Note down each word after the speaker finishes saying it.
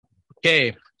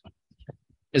Okay,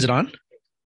 is it on?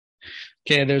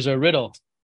 Okay, there's a riddle.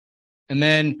 And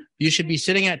then you should be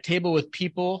sitting at table with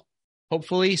people,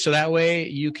 hopefully, so that way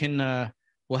you can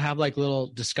we'll have like little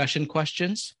discussion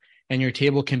questions and your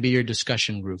table can be your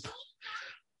discussion group.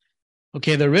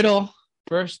 Okay, the riddle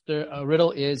first, the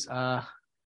riddle is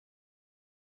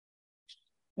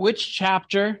which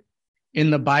chapter in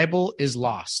the Bible is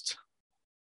lost?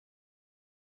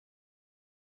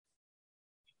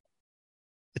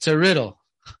 It's a riddle.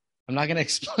 I'm not going to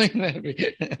explain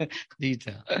every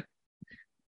detail.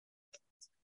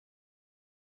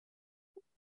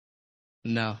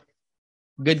 No.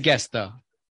 Good guess though.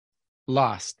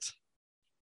 Lost.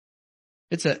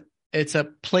 It's a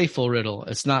playful riddle.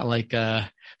 It's not like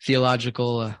a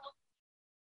theological.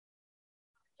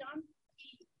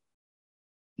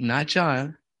 Not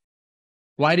John.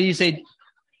 Why do you say?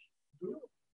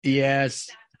 Yes,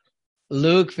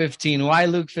 Luke 15. Why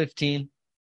Luke 15?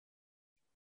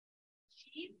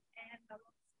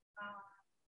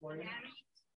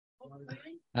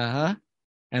 Uh-huh.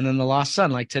 And then the lost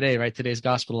son, like today, right? Today's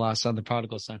gospel, the lost son, the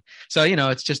prodigal son. So,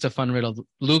 it's just a fun riddle.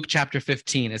 Luke chapter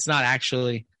 15. It's not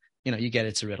actually, you get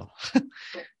it's a riddle.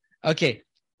 Okay.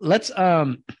 Let's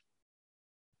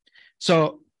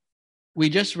so we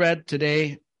just read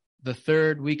today the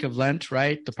third week of Lent,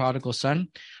 right? The prodigal son.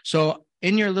 So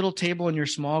in your little table, in your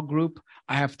small group,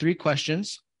 I have 3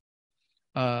 questions.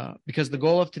 Because the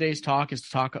goal of today's talk is to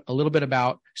talk a little bit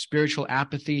about spiritual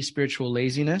apathy, spiritual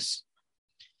laziness.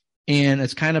 And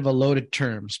it's kind of a loaded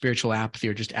term, spiritual apathy,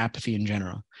 or just apathy in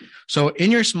general. So in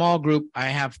your small group, I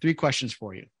have 3 questions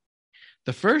for you.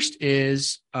 The first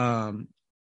is,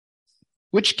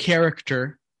 which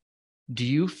character do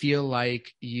you feel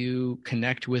like you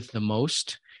connect with the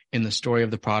most in the story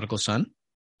of the prodigal son?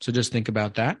 So just think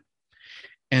about that.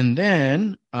 And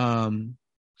then,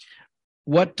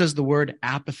 what does the word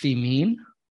apathy mean?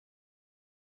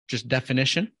 Just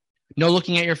definition. No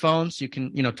looking at your phones. You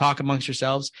can, talk amongst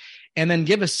yourselves. And then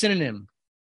give a synonym,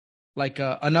 like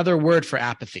another word for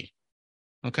apathy.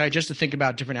 Okay, just to think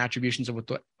about different attributions of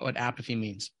what apathy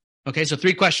means. Okay, so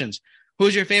 3 questions.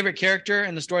 Who's your favorite character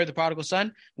in the story of the prodigal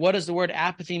son? What does the word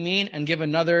apathy mean? And give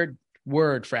another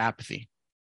word for apathy,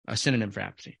 a synonym for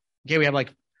apathy. Okay, we have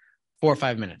like 4 or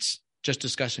 5 minutes. Just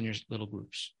discuss in your little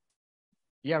groups.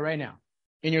 Yeah, right now.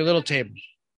 In your little table.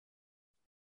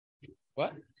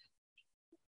 What?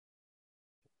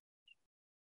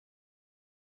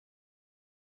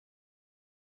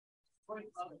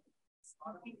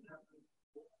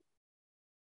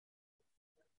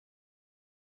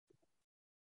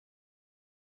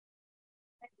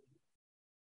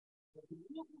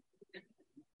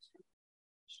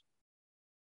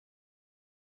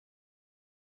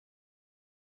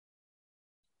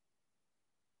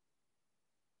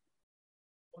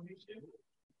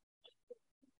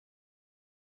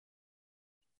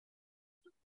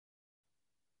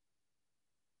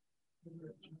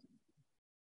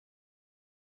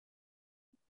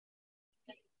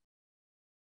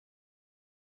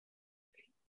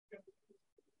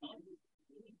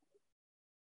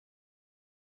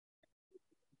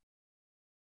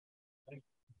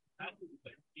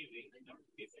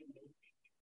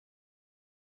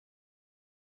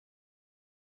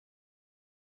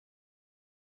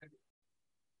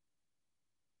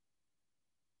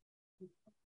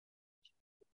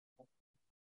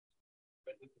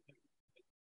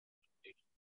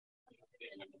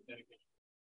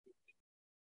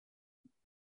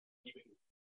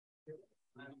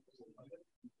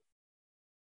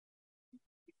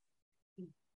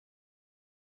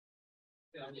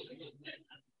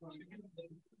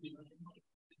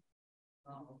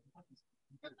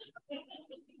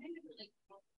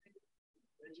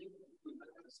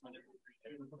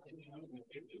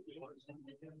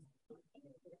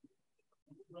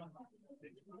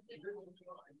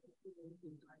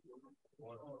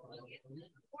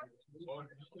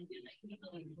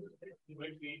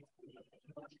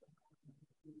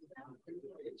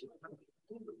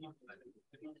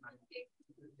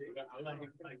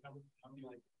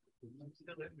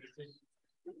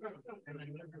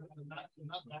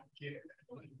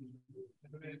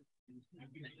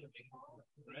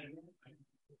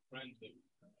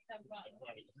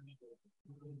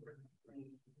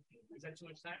 Is that too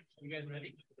much time? You guys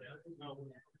ready?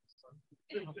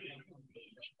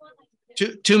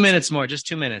 2 minutes more, just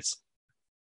 2 minutes.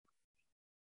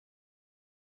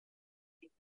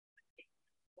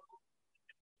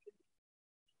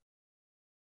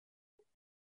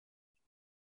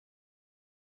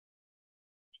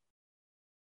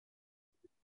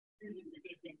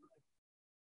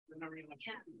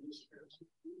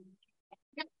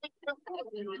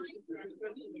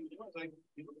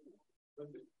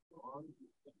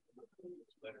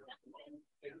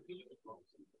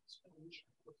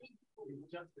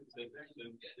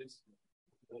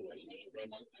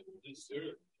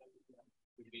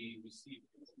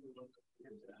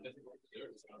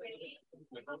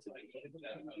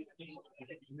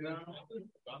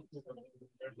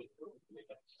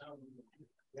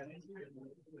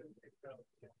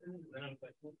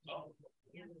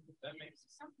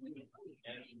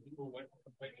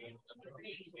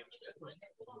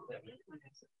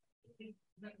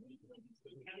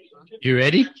 You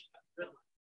ready?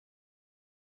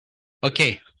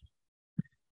 Okay.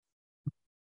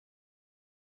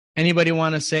 Anybody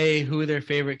want to say who their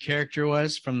favorite character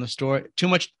was from the story? Too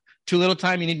little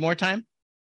time? You need more time?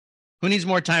 Who needs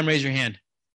more time? Raise your hand.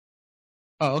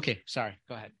 Oh, okay. Sorry.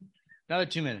 Go ahead. Another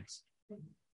 2 minutes.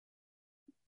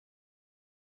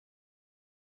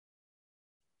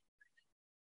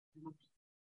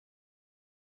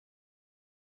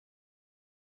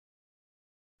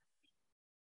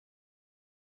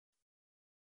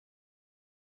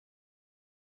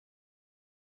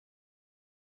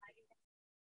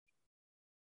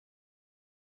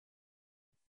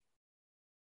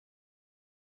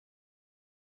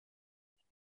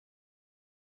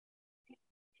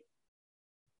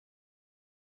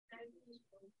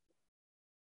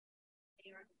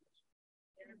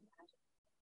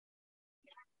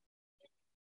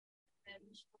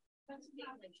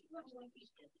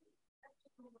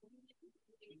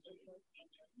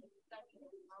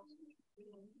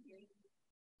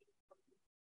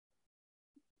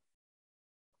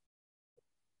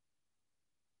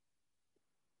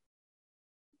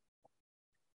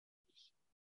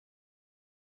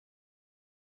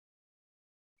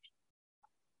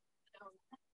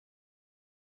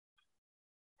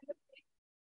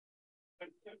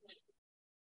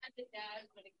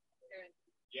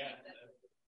 Yeah.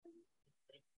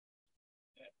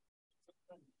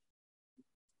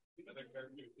 Another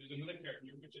character. There's another character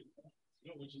which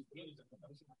is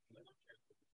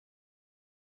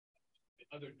the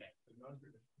other neck.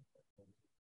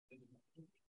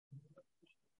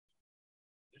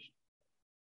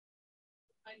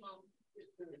 My mom.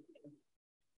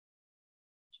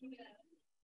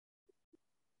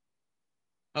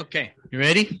 Okay, you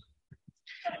ready?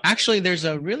 Actually, there's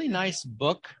a really nice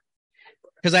book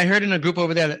because I heard in a group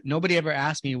over there that nobody ever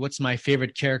asked me what's my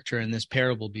favorite character in this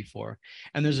parable before.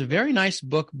 And there's a very nice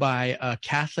book by a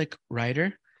Catholic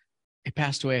writer. He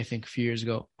passed away, I think, a few years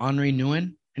ago. Henri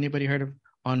Nouwen. Anybody heard of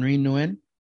Henri Nouwen?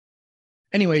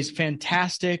 Anyways,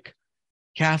 fantastic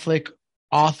Catholic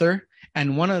author.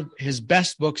 And one of his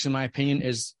best books, in my opinion,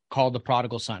 is called The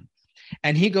Prodigal Son.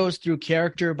 And he goes through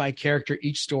character by character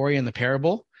each story in the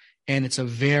parable. And it's a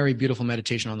very beautiful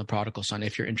meditation on the prodigal son,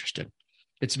 if you're interested.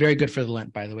 It's very good for the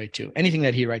Lent, by the way, too. Anything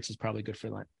that he writes is probably good for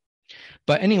Lent.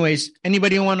 But anyways,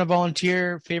 anybody want to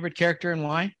volunteer favorite character and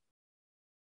why?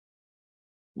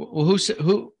 Well,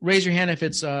 who raise your hand if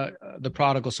it's the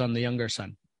prodigal son, the younger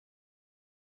son,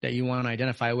 that you want to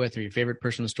identify with, or your favorite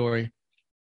person in the story?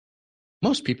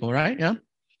 Most people, right? Yeah.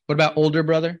 What about older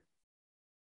brother?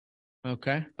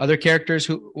 Okay. Other characters?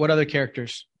 What other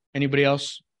characters? Anybody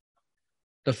else?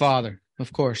 The father,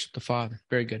 of course, the father.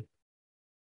 Very good.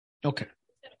 Okay.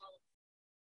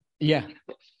 Yeah.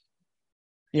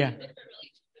 Yeah.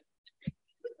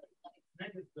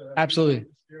 Absolutely.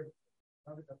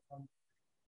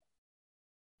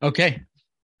 Okay.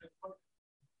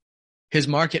 His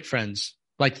market friends,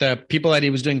 like the people that he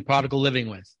was doing prodigal living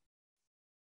with.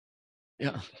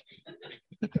 Yeah.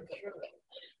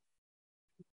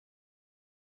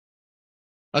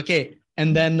 Okay.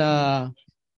 And then the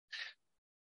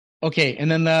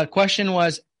question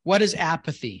was, what is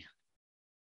apathy?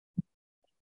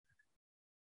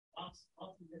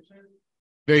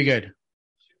 Very good.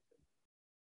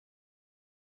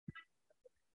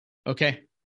 Okay.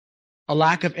 A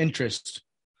lack of interest.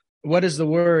 What does the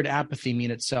word apathy mean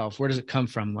itself? Where does it come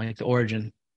from? Like the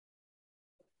origin?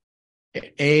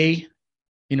 A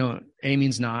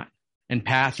means not. And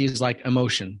pathy is like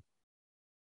emotion,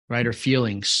 right? Or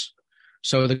feelings.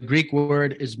 So the Greek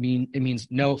word it means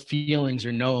no feelings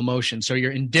or no emotion. So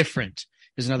you're indifferent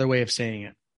is another way of saying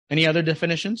it. Any other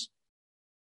definitions?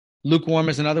 Lukewarm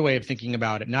is another way of thinking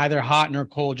about it. Neither hot nor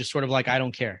cold, just sort of like, I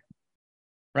don't care.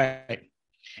 Right.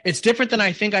 It's different than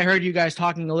I think I heard you guys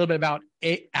talking a little bit about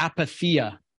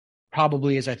apathia,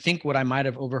 probably is I think what I might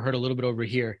have overheard a little bit over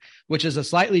here, which is a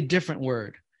slightly different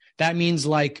word. That means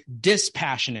like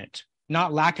dispassionate,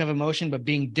 not lack of emotion, but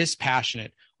being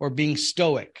dispassionate or being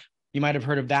stoic. You might have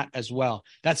heard of that as well.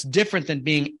 That's different than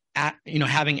being,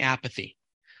 having apathy.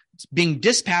 being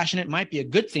dispassionate might be a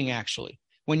good thing, actually.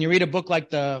 When you read a book like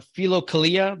the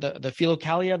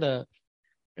Philokalia,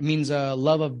 it means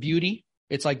love of beauty.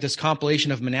 It's like this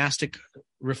compilation of monastic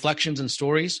reflections and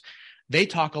stories. They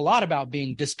talk a lot about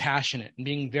being dispassionate and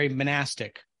being very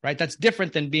monastic, right? That's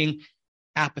different than being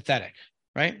apathetic,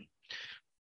 right?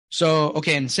 So,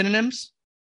 okay, and synonyms,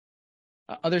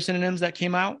 other synonyms that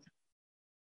came out.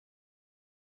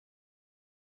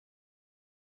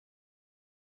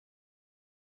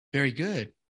 Very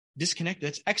good. Disconnected.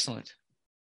 That's excellent.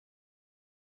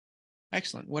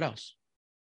 Excellent. What else?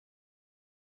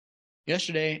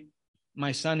 Yesterday,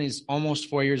 my son is almost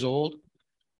 4 years old.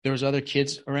 There was other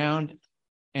kids around,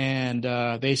 and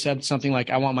they said something like,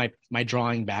 I want my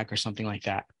drawing back or something like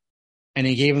that. And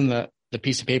he gave him the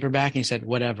piece of paper back, and he said,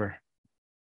 whatever.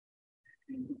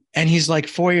 And he's like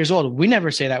 4 years old. We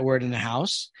never say that word in the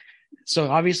house.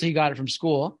 So obviously he got it from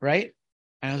school, right?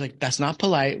 And I was like, that's not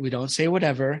polite. We don't say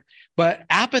whatever. But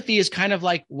apathy is kind of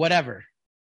like whatever,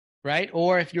 right?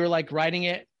 Or if you're like writing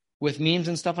it with memes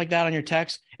and stuff like that on your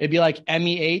text, it'd be like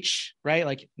MEH, right?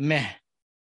 Like meh,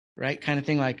 right? Kind of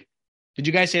thing. Like, did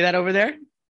you guys say that over there?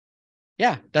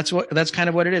 Yeah, that's kind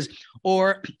of what it is.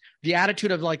 Or the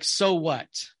attitude of like, so what?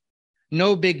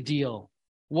 No big deal.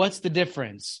 What's the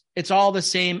difference? It's all the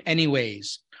same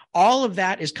anyways. All of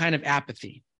that is kind of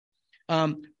apathy.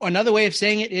 Another way of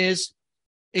saying it is,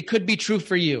 it could be true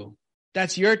for you.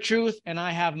 That's your truth, and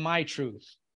I have my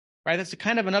truth, right? That's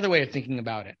kind of another way of thinking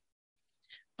about it.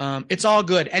 It's all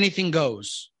good. Anything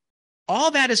goes.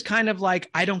 All that is kind of like,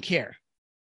 I don't care.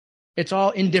 It's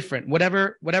all indifferent.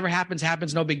 Whatever happens,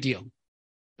 happens. No big deal.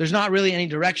 There's not really any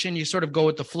direction. You sort of go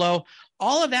with the flow.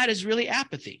 All of that is really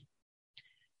apathy.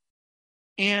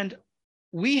 And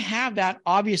we have that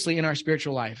obviously in our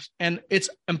spiritual lives. And it's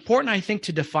important, I think,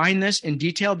 to define this in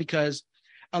detail, because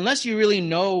unless you really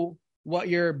know what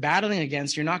you're battling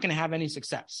against, you're not going to have any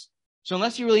success. So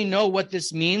unless you really know what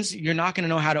this means, you're not going to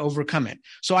know how to overcome it.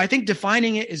 So I think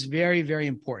defining it is very, very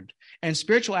important. And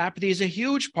spiritual apathy is a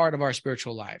huge part of our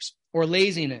spiritual lives. Or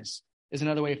laziness is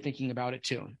another way of thinking about it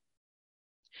too.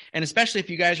 And especially if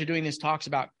you guys are doing these talks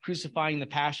about crucifying the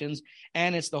passions,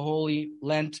 and it's the Holy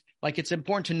Lent, like it's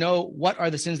important to know what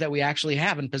are the sins that we actually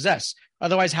have and possess.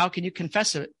 Otherwise, how can you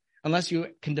confess it unless you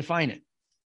can define it?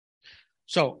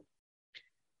 So,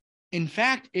 in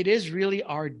fact, it is really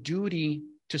our duty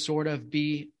to sort of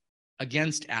be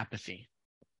against apathy.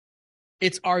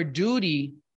 It's our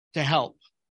duty to help.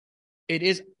 It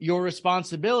is your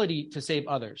responsibility to save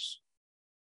others.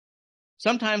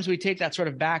 Sometimes we take that sort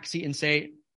of backseat and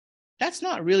say, that's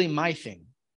not really my thing.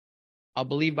 I'll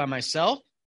believe by myself.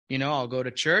 I'll go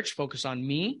to church, focus on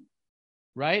me,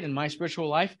 right, and my spiritual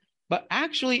life. But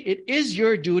actually, it is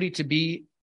your duty to be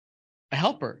a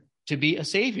helper, to be a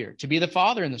savior, to be the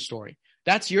father in the story.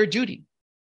 That's your duty.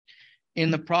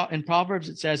 In Proverbs,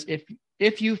 it says,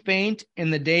 if you faint in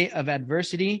the day of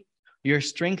adversity, your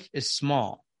strength is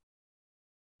small.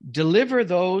 Deliver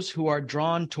those who are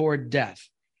drawn toward death,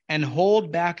 and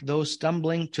hold back those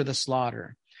stumbling to the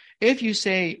slaughter. If you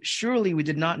say, surely we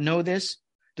did not know this,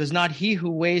 does not he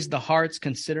who weighs the hearts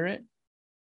consider it?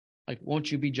 Like,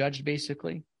 won't you be judged,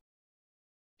 basically?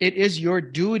 It is your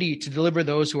duty to deliver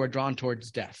those who are drawn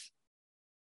towards death.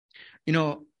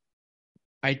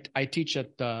 I teach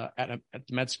at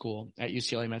med school, at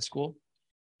UCLA Med School.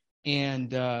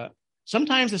 And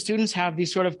sometimes the students have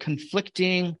these sort of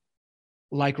conflicting,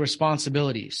 like,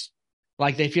 responsibilities.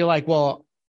 Like, they feel like, well,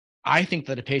 I think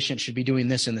that a patient should be doing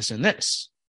this and this and this.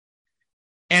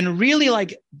 And really,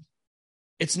 like,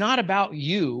 it's not about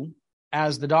you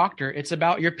as the doctor. It's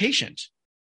about your patient,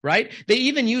 right? They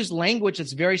even use language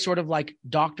that's very sort of like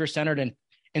doctor-centered, and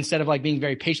instead of like being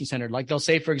very patient-centered. Like, they'll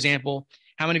say, for example,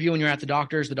 how many of you, when you're at the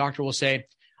doctor will say,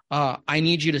 I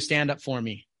need you to stand up for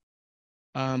me.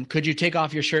 Could you take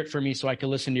off your shirt for me so I can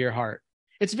listen to your heart?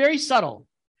 It's very subtle,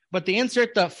 but they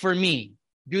insert the for me.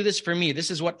 Do this for me.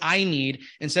 This is what I need,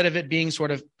 instead of it being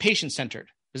sort of patient-centered.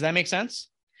 Does that make sense?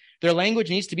 Their language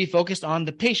needs to be focused on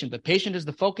the patient. The patient is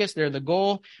the focus. They're the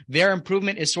goal. Their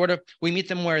improvement is sort of, we meet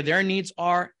them where their needs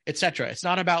are, etc. It's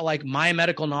not about like my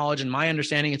medical knowledge and my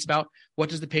understanding. It's about what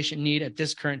does the patient need at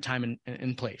this current time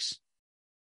in place.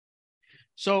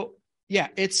 So, yeah,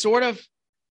 it's sort of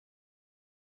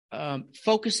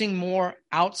focusing more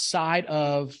outside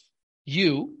of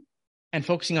you and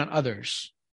focusing on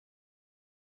others.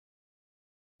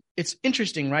 It's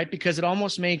interesting, right? Because it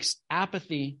almost makes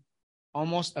apathy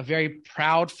almost a very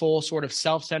proudful, sort of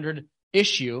self-centered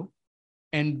issue,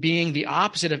 and being the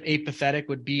opposite of apathetic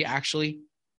would be actually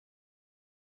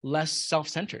less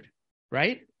self-centered,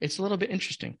 right? It's a little bit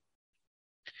interesting.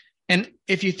 And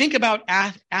if you think about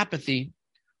apathy,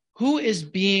 Who is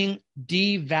being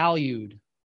devalued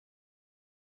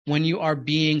when you are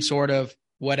being sort of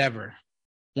whatever,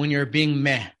 when you're being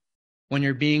meh, when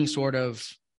you're being sort of,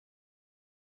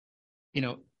 you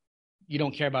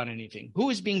don't care about anything?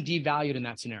 Who is being devalued in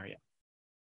that scenario?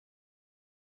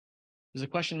 Does the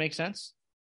question make sense?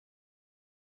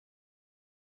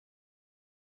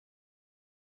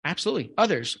 Absolutely.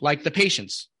 Others, like the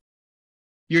patients.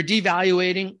 You're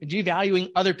devaluing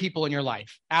other people in your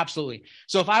life. Absolutely.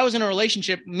 So if I was in a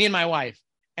relationship, me and my wife,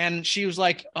 and she was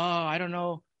like, oh, I don't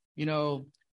know,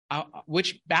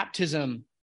 which baptism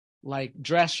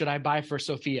dress should I buy for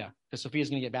Sophia? Because Sophia's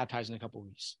going to get baptized in a couple of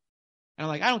weeks. And I'm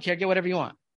like, I don't care. Get whatever you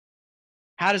want.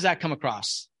 How does that come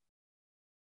across?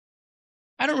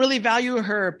 I don't really value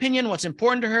her opinion, what's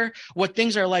important to her, what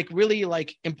things are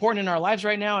really important in our lives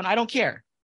right now. And I don't care.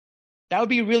 That would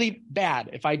be really bad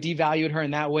if I devalued her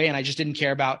in that way and I just didn't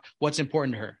care about what's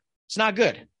important to her. It's not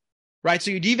good, right?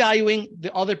 So you're devaluing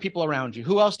the other people around you.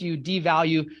 Who else do you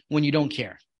devalue when you don't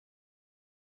care?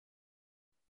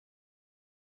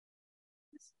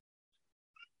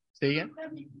 Say again?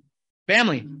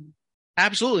 Family.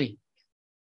 Absolutely.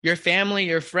 Your family,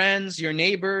 your friends, your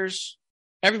neighbors,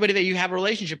 everybody that you have a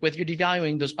relationship with, you're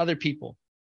devaluing those other people.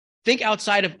 Think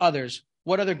outside of others.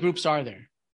 What other groups are there?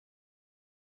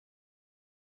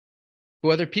 Who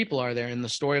other people are there in the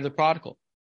story of the prodigal?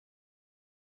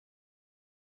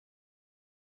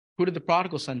 Who did the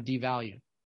prodigal son devalue?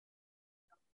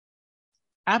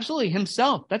 Absolutely,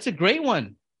 himself. That's a great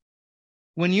one.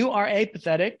 When you are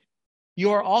apathetic, you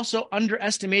are also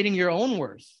underestimating your own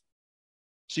worth.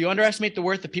 So you underestimate the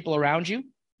worth of people around you.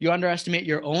 You underestimate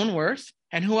your own worth.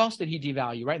 And who else did he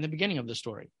devalue right in the beginning of the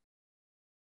story?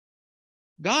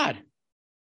 God.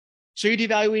 So you're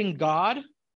devaluing God,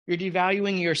 you're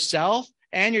devaluing yourself,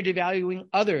 and you're devaluing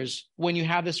others when you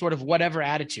have this sort of whatever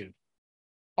attitude.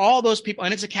 All those people,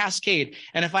 and it's a cascade.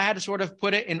 And if I had to sort of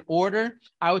put it in order,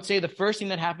 I would say the first thing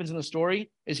that happens in the story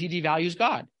is he devalues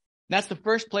God. That's the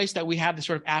first place that we have this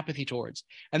sort of apathy towards.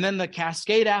 And then the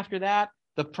cascade after that,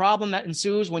 the problem that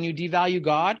ensues when you devalue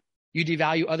God, you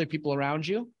devalue other people around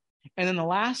you. And then the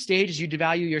last stage is you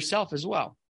devalue yourself as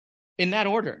well. In that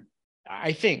order,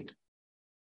 I think.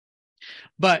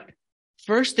 But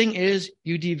first thing is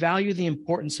you devalue the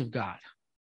importance of God.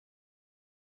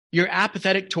 You're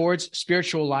apathetic towards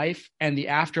spiritual life and the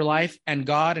afterlife and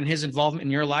God and his involvement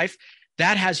in your life.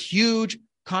 That has huge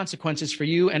consequences for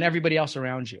you and everybody else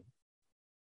around you.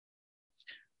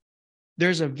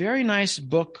 There's a very nice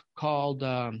book called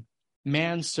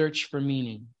Man's Search for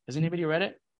Meaning. Has anybody read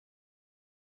it?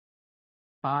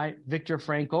 By Viktor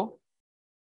Frankl,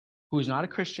 who is not a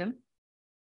Christian.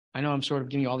 I know I'm sort of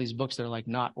giving you all these books that are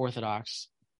not orthodox,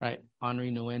 right?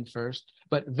 Henri Nouwen first.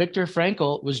 But Viktor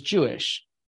Frankl was Jewish,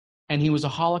 and he was a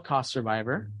Holocaust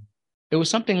survivor. It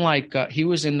was something like he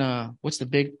was in, what's the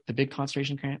big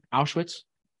concentration camp? Auschwitz.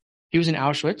 He was in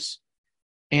Auschwitz.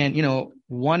 And,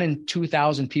 1 in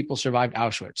 2,000 people survived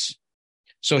Auschwitz.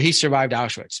 So he survived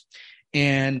Auschwitz.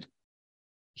 And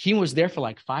he was there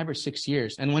for 5 or 6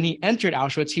 years. And when he entered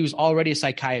Auschwitz, he was already a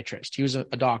psychiatrist. He was a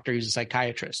doctor. He was a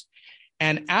psychiatrist.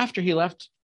 And after he left,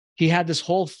 he had this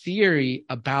whole theory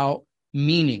about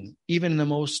meaning, even in the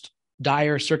most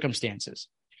dire circumstances.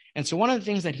 And so one of the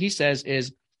things that he says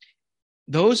is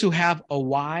those who have a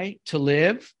why to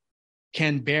live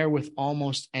can bear with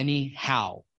almost any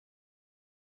how.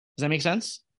 Does that make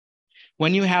sense?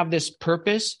 When you have this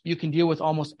purpose, you can deal with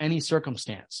almost any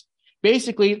circumstance.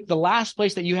 Basically, the last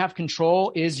place that you have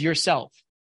control is yourself.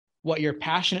 What you're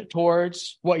passionate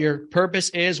towards, what your purpose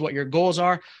is, what your goals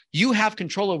are. You have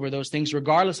control over those things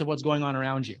regardless of what's going on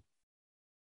around you.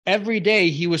 Every day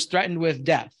he was threatened with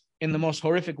death in the most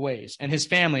horrific ways, and his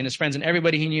family and his friends and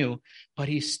everybody he knew, but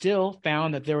he still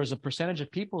found that there was a percentage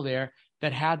of people there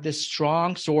that had this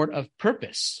strong sort of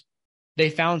purpose. They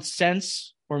found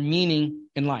sense or meaning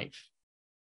in life.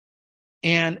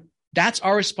 And that's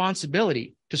our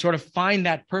responsibility, to sort of find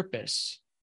that purpose,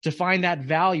 to find that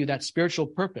value, that spiritual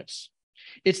purpose.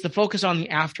 It's the focus on the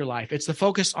afterlife. It's the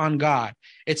focus on God.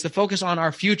 It's the focus on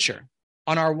our future,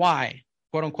 on our why,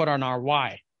 quote unquote, on our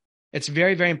why. It's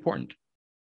very, very important.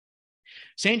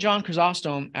 St. John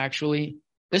Chrysostom, actually,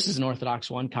 this is an Orthodox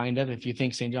one, kind of, if you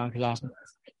think St. John Chrysostom.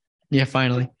 Yeah,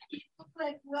 finally.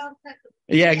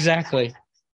 Yeah, exactly.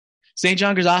 St.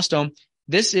 John Chrysostom,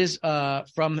 this is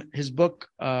from his book,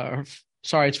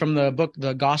 it's from the book,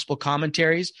 The Gospel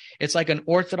Commentaries. It's like an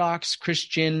Orthodox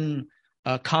Christian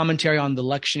commentary on the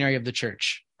lectionary of the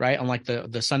church, right? On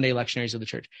the Sunday lectionaries of the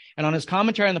church. And on his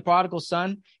commentary on the prodigal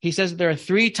son, he says that there are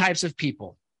 3 types of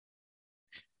people.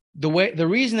 The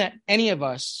reason that any of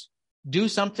us do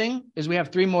something is we have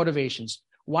 3 motivations.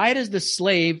 Why does the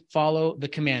slave follow the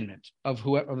commandment of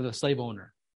whoever, of the slave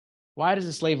owner? Why does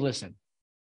the slave listen?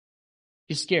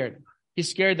 He's scared. He's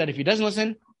scared that if he doesn't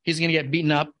listen, he's going to get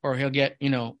beaten up or he'll get,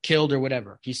 killed or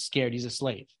whatever. He's scared. He's a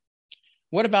slave.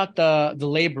 What about the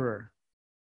laborer,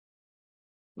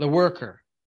 the worker?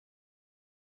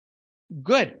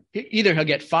 Good. Either he'll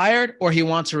get fired or he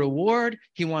wants a reward.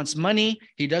 He wants money.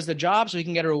 He does the job so he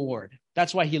can get a reward.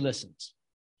 That's why he listens.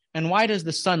 And why does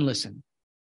the son listen?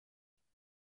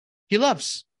 He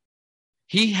loves.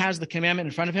 He has the commandment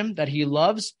in front of him that he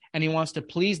loves, and he wants to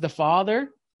please the father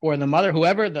or the mother,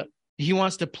 whoever, he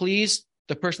wants to please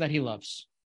the person that he loves.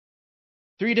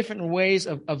 3 different ways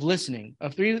of listening,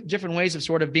 of 3 different ways of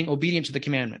sort of being obedient to the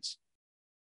commandments.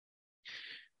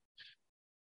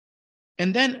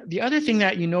 And then the other thing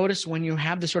that you notice when you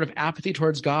have this sort of apathy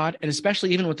towards God, and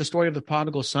especially even with the story of the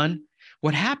prodigal son,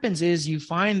 what happens is you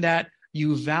find that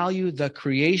you value the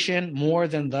creation more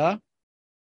than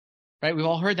right? We've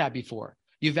all heard that before.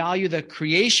 You value the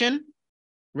creation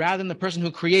rather than the person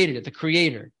who created it, the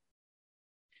creator.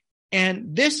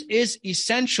 And this is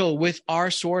essential with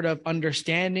our sort of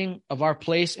understanding of our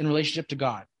place in relationship to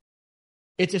God.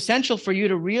 It's essential for you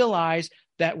to realize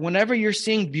that whenever you're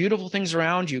seeing beautiful things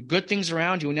around you, good things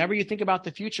around you, whenever you think about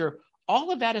the future,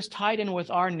 all of that is tied in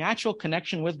with our natural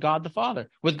connection with God the Father,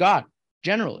 with God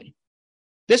generally.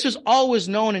 This was always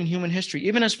known in human history,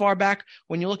 even as far back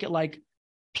when you look at like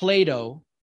Plato.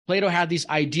 Plato had these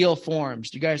ideal forms.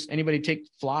 Do you guys, anybody take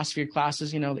philosophy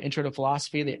classes, the intro to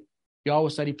philosophy? You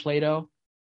always study Plato.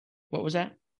 What was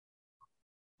that?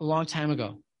 A long time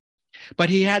ago. But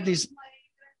he had these,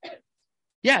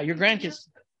 your grandkids.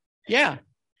 Yeah.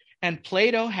 And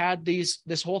Plato had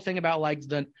this whole thing about like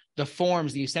the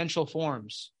forms, the essential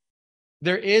forms.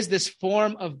 There is this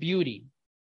form of beauty.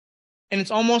 And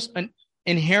it's almost an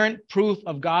inherent proof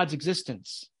of God's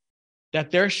existence,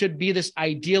 that there should be this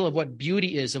ideal of what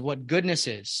beauty is, of what goodness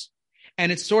is.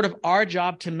 And it's sort of our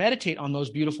job to meditate on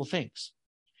those beautiful things.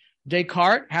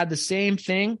 Descartes had the same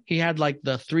thing. He had like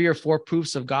the 3 or 4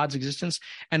 proofs of God's existence.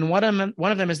 And one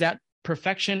of them is that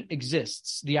perfection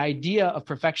exists. The idea of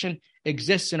perfection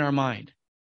exists in our mind.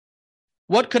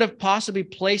 What could have possibly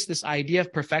placed this idea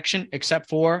of perfection except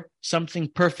for something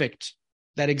perfect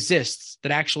that exists,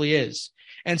 that actually is?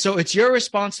 And so it's your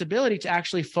responsibility to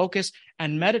actually focus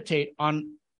and meditate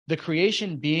on the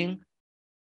creation being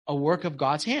a work of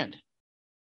God's hand.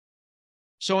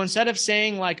 So instead of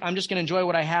saying like, I'm just going to enjoy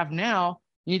what I have now,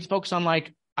 you need to focus on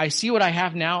like, I see what I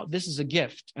have now. This is a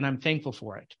gift and I'm thankful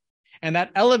for it. And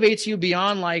that elevates you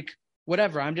beyond like,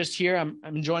 whatever, I'm just here. I'm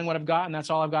enjoying what I've got and that's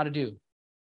all I've got to do.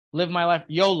 Live my life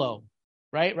YOLO,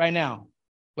 right? Right now.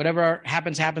 Whatever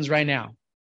happens right now.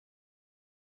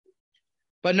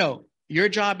 But no, your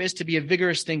job is to be a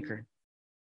vigorous thinker.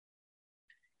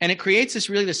 And it creates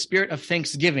the spirit of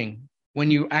thanksgiving when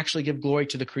you actually give glory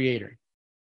to the Creator.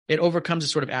 It overcomes a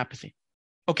sort of apathy.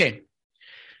 Okay.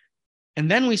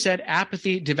 And then we said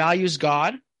apathy devalues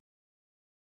God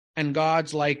and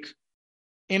God's like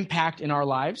impact in our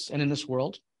lives and in this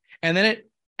world. And then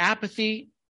apathy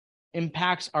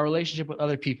impacts our relationship with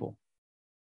other people.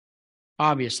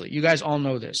 Obviously, you guys all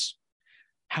know this.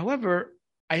 However,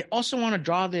 I also want to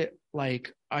draw the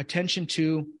attention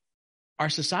to our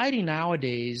society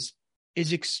nowadays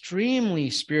is extremely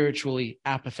spiritually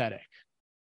apathetic.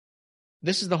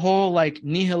 This is the whole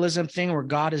nihilism thing where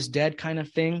God is dead kind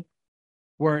of thing,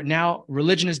 where now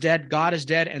religion is dead, God is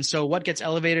dead. And so what gets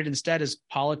elevated instead is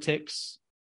politics,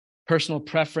 personal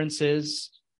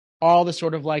preferences, all the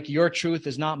sort of your truth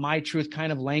is not my truth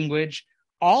kind of language.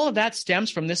 All of that stems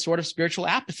from this sort of spiritual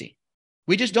apathy.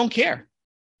 We just don't care.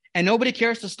 And nobody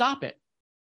cares to stop it.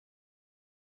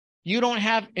 You don't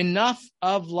have enough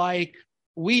of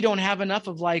we don't have enough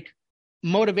of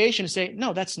motivation to say,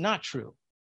 no, that's not true.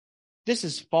 This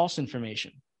is false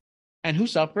information. And who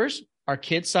suffers? Our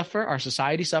kids suffer, our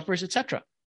society suffers, etc.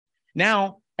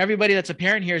 Now, everybody that's a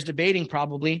parent here is debating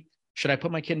probably, should I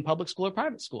put my kid in public school or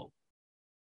private school?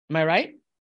 Am I right?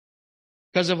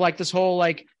 Because of this whole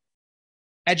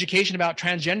education about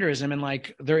transgenderism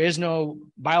and there is no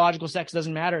biological sex,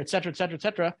 doesn't matter, etc., etc.,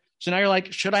 etc. So now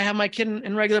you're should I have my kid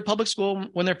in regular public school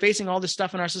when they're facing all this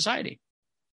stuff in our society?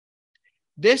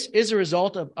 This is a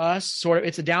result of us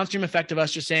it's a downstream effect of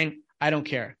us just saying, I don't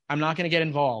care. I'm not going to get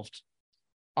involved.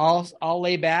 I'll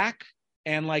lay back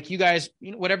and you guys,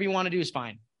 whatever you want to do is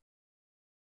fine.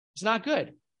 It's not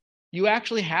good. You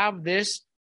actually have this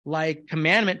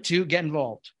commandment to get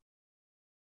involved.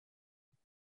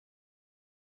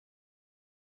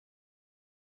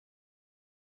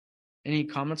 Any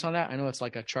comments on that? I know it's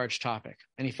a charged topic.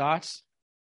 Any thoughts?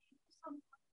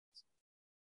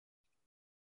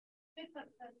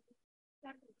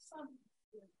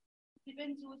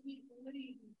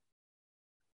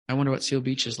 I wonder what Seal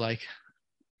Beach is like.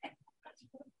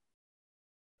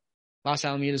 Los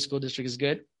Alamitos School District is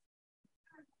good.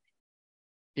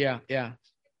 Yeah.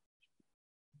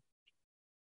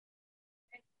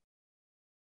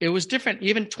 It was different.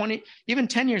 Even 10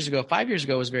 years ago, 5 years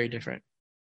ago was very different.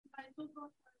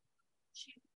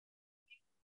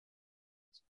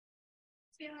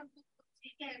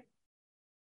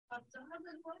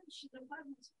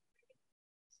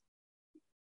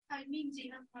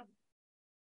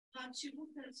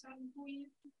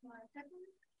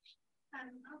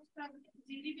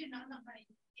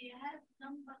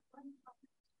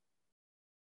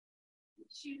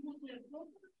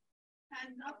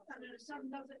 And after the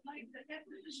son doesn't like the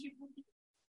Catholic, she put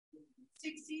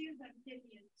 6 years and 10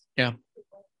 years. Yeah.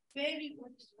 Very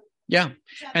good. Yeah.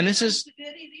 And this is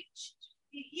very rich.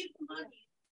 He gives money.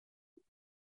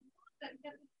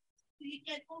 He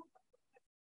can offer.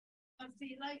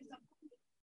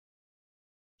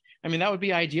 I mean, that would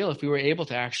be ideal if we were able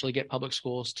to actually get public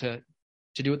schools to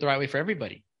do it the right way for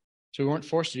everybody. So we weren't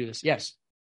forced to do this. Yes.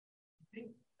 I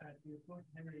think to your point,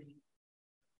 Henry,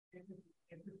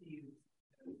 empathy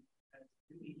has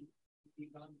really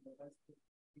become the best thing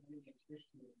in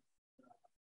Christian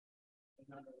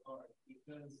another art,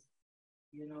 because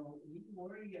we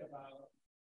worry about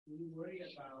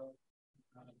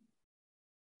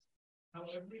how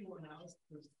everyone else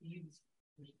perceives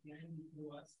Christianity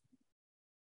through us,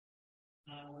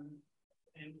 and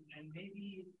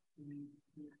maybe it's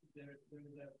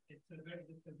a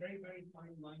very, very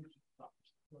fine line to cross.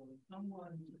 So if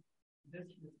someone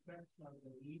disrespects our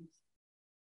beliefs,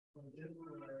 or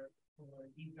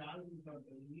devalues our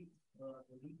beliefs or our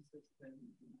belief system,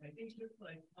 I think just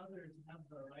like others have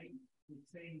the right to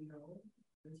say, no,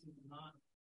 this is not,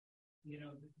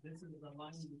 this is the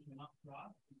line we cannot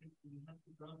cross. We have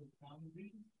to draw the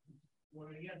boundaries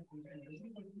where, yes, we can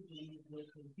believe,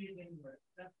 we're forgiving, we're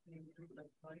accepting,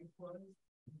 like Christ was,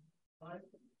 but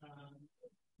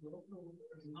we also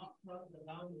not cross the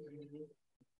boundary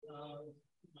of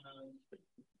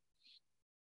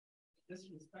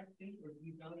disrespecting or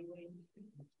devaluing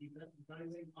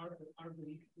our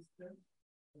belief system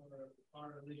or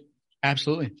our religion.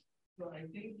 Absolutely. So I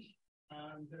think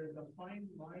there's a fine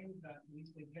line that we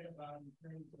forget about in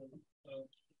terms of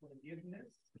forgiveness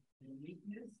and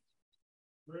meekness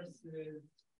versus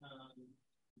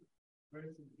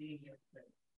being upset.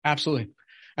 Absolutely.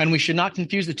 And we should not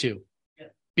confuse the two.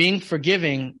 Yes. Being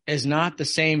forgiving is not the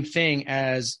same thing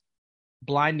as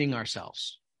blinding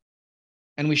ourselves.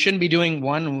 And we shouldn't be doing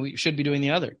one and we should be doing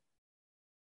the other.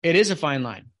 It is a fine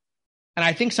line. And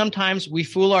I think sometimes we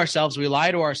fool ourselves, we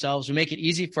lie to ourselves, we make it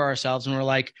easy for ourselves, and we're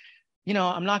like,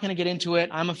 I'm not going to get into it.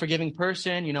 I'm a forgiving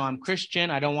person. I'm Christian.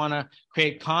 I don't want to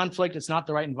create conflict. It's not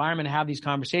the right environment to have these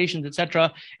conversations,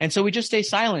 etc. And so we just stay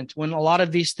silent when a lot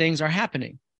of these things are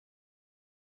happening.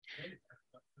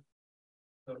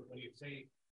 So when you say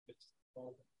it's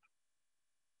fault,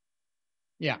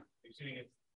 yeah, you're saying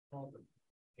it's fault,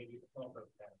 maybe the fault of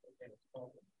that, and it's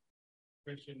fault of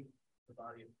Christian, the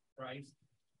body of Christ,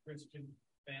 Christian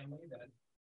family that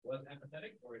was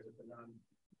apathetic, or is it the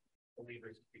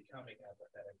non-believers becoming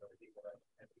apathetic, or people that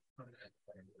have become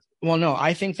apathetic? Well, no,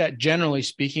 I think that generally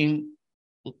speaking,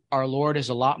 our Lord is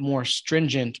a lot more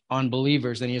stringent on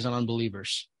believers than he is on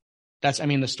unbelievers. That's,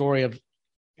 the story of,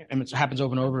 and it happens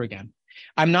over and over again.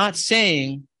 I'm not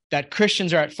saying that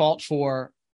Christians are at fault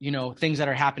for, things that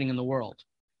are happening in the world.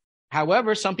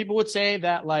 However, some people would say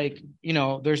that,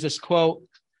 there's this quote,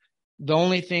 the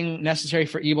only thing necessary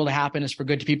for evil to happen is for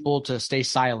good people to stay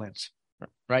silent,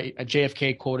 right?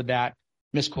 JFK quoted that,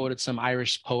 misquoted some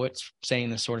Irish poets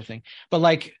saying this sort of thing. But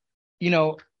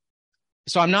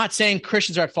so I'm not saying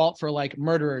Christians are at fault for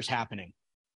murderers happening,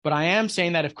 but I am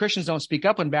saying that if Christians don't speak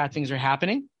up when bad things are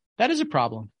happening, that is a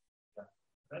problem.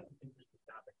 That's an interesting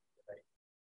topic today.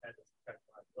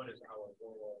 What is our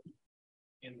role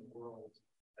in the world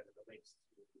as it relates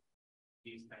to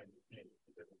these kinds of things?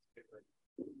 Because it's different,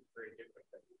 very different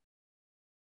than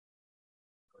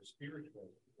our spiritual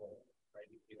role, right?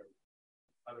 Either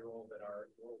other roles that are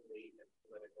worldly and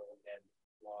political and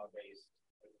law-based.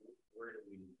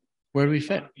 Where do we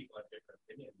fit? People have different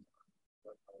opinions on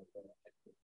what the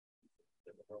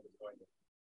world is going to.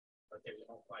 Okay, we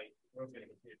don't fight. The world's going to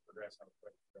continue to progress how it's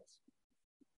going to progress.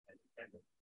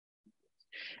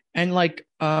 And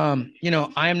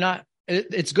I am not,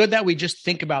 it's good that we just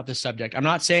think about this subject. I'm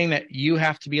not saying that you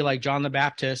have to be like John the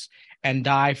Baptist and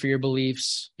die for your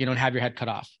beliefs, and have your head cut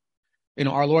off.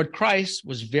 Our Lord Christ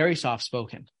was very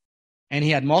soft-spoken. And he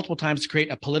had multiple times to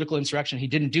create a political insurrection. He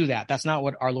didn't do that. That's not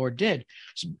what our Lord did.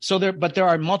 But there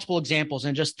are multiple examples,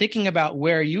 and just thinking about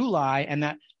where you lie and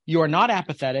that you are not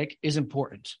apathetic is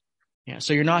important. Yeah.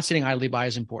 So you're not sitting idly by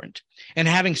is important. And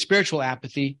having spiritual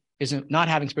apathy not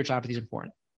having spiritual apathy is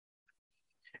important.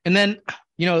 And then,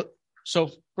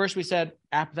 so first we said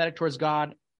apathetic towards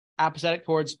God, apathetic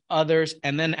towards others,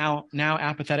 and then now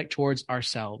apathetic towards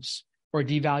ourselves, or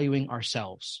devaluing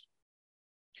ourselves.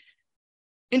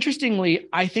 Interestingly,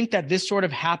 I think that this sort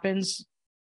of happens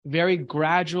very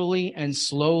gradually and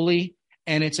slowly,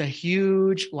 and it's a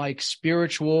huge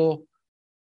spiritual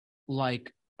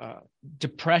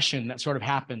depression that sort of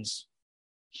happens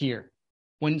here.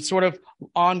 When it's sort of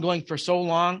ongoing for so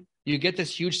long, you get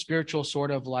this huge spiritual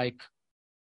sort of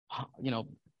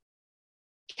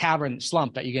cavern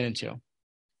slump that you get into,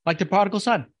 like the prodigal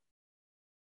son.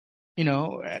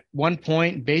 At one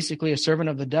point, basically a servant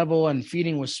of the devil and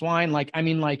feeding with swine.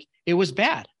 It was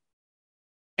bad.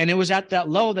 And it was at that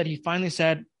low that he finally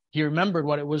said he remembered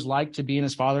what it was like to be in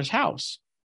his father's house.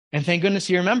 And thank goodness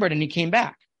he remembered and he came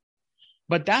back.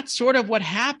 But that's sort of what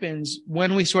happens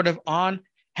when we sort of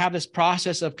have this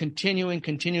process of continuing,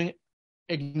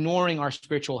 ignoring our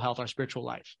spiritual health, our spiritual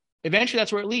life. Eventually,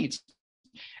 that's where it leads.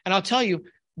 And I'll tell you,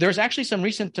 there's actually some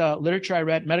recent literature I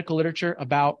read, medical literature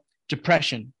about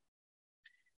depression.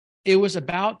 It was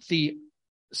about the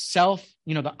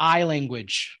the I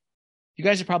language. You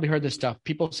guys have probably heard this stuff.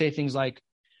 People say things like,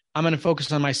 I'm going to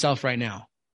focus on myself right now.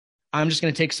 I'm just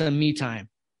going to take some me time,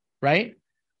 right?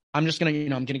 I'm just going to, I'm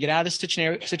going to get out of this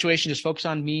situation, just focus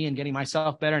on me and getting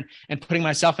myself better and putting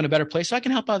myself in a better place so I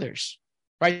can help others,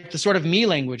 right? The sort of me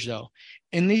language, though.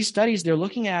 In these studies, they're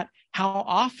looking at how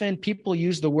often people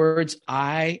use the words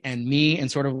I and me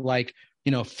and sort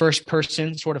of first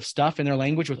person sort of stuff in their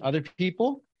language with other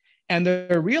people. And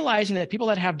they're realizing that people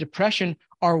that have depression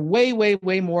are way, way,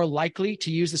 way more likely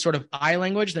to use the sort of I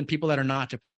language than people that are not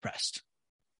depressed.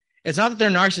 It's not that they're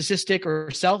narcissistic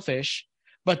or selfish,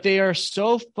 but they are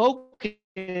so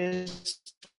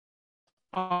focused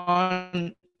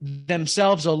on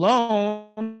themselves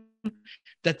alone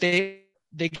that they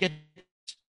get.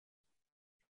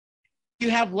 You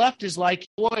have left is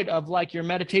void of your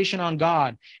meditation on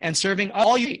God and serving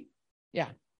all you. Yeah.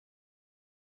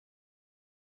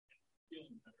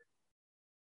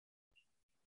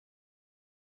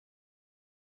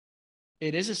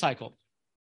 It is a cycle.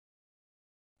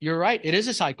 You're right. It is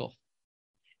a cycle.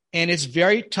 And it's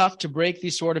very tough to break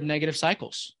these sort of negative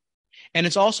cycles. And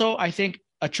it's also, I think,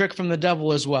 a trick from the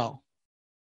devil as well.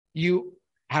 You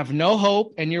have no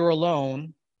hope and you're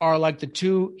alone are like the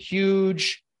two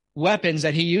huge weapons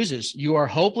that he uses. You are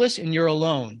hopeless and you're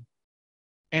alone.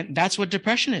 And that's what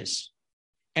depression is.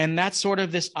 And that's sort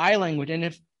of this I language. And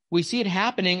if we see it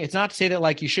happening, it's not to say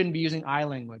that you shouldn't be using I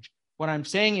language. What I'm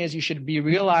saying is you should be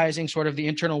realizing sort of the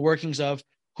internal workings of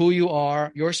who you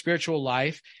are, your spiritual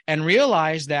life, and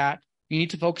realize that you need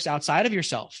to focus outside of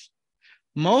yourself.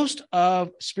 Most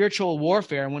of spiritual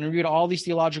warfare, when we read all these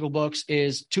theological books,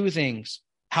 is two things: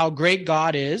 how great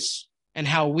God is and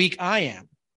how weak I am.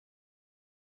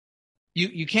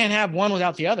 You can't have one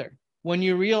without the other. When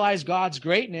you realize God's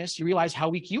greatness, you realize how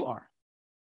weak you are.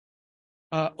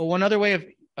 One other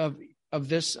way of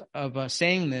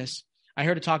saying this, I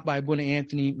heard a talk by Abuna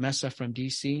Anthony Messa from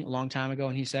DC a long time ago,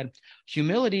 and he said,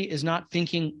 humility is not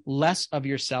thinking less of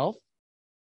yourself.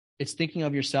 It's thinking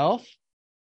of yourself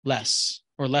less,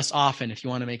 or less often, if you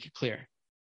want to make it clear.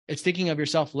 It's thinking of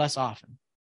yourself less often.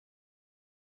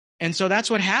 And so that's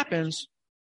what happens.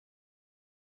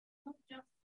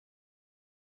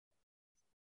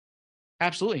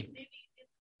 Absolutely.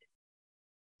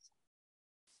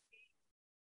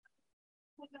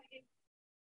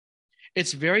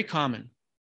 It's very common.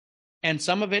 And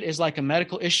some of it is like a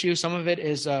medical issue. Some of it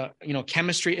is a,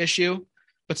 chemistry issue,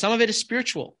 but some of it is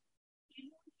spiritual.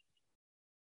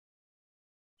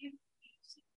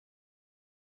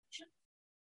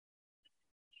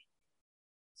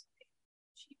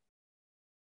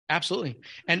 Absolutely.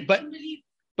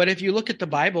 But if you look at the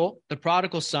Bible, the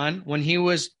prodigal son, when he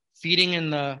was feeding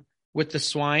with the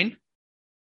swine,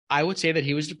 I would say that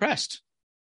he was depressed.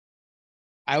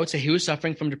 I would say he was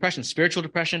suffering from depression, spiritual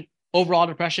depression, overall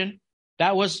depression.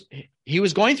 He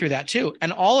was going through that too.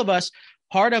 And all of us,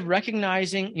 part of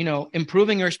recognizing,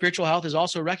 improving your spiritual health is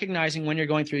also recognizing when you're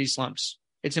going through these slumps.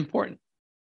 It's important.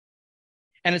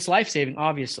 And it's life-saving,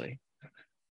 obviously.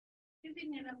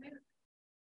 Living in America,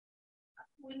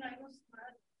 when I was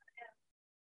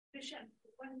patient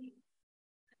for 1 year,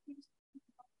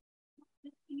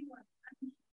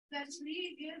 that's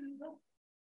really good.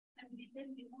 And we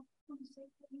then say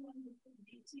anyone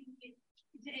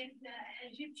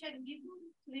Egyptian people,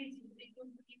 lazy, they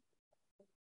don't believe.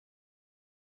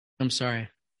 I'm sorry.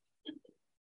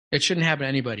 It shouldn't happen to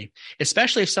anybody,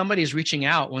 especially if somebody is reaching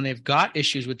out when they've got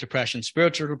issues with depression,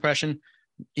 spiritual depression,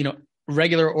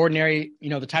 regular, ordinary,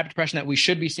 the type of depression that we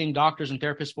should be seeing doctors and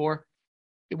therapists for.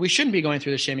 We shouldn't be going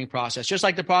through the shaming process. Just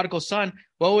like the prodigal son,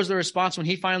 what was the response when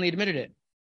he finally admitted it?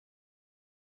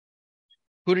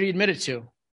 Who did he admit it to?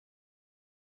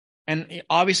 And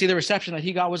obviously the reception that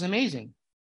he got was amazing.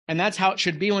 And that's how it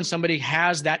should be when somebody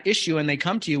has that issue and they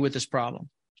come to you with this problem.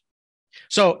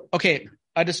 So, okay,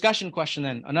 a discussion question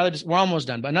then. We're almost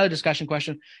done, but another discussion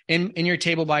question in your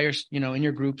table by your, in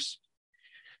your groups.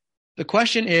 The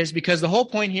question is, because the whole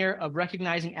point here of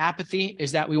recognizing apathy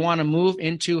is that we want to move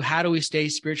into how do we stay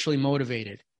spiritually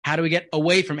motivated? How do we get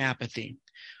away from apathy?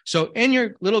 So in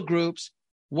your little groups,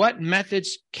 what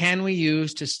methods can we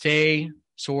use to stay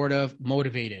sort of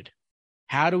motivated?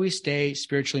 How do we stay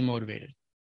spiritually motivated?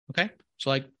 Okay, so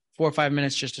like 4 or 5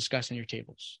 minutes just discussing your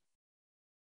tables.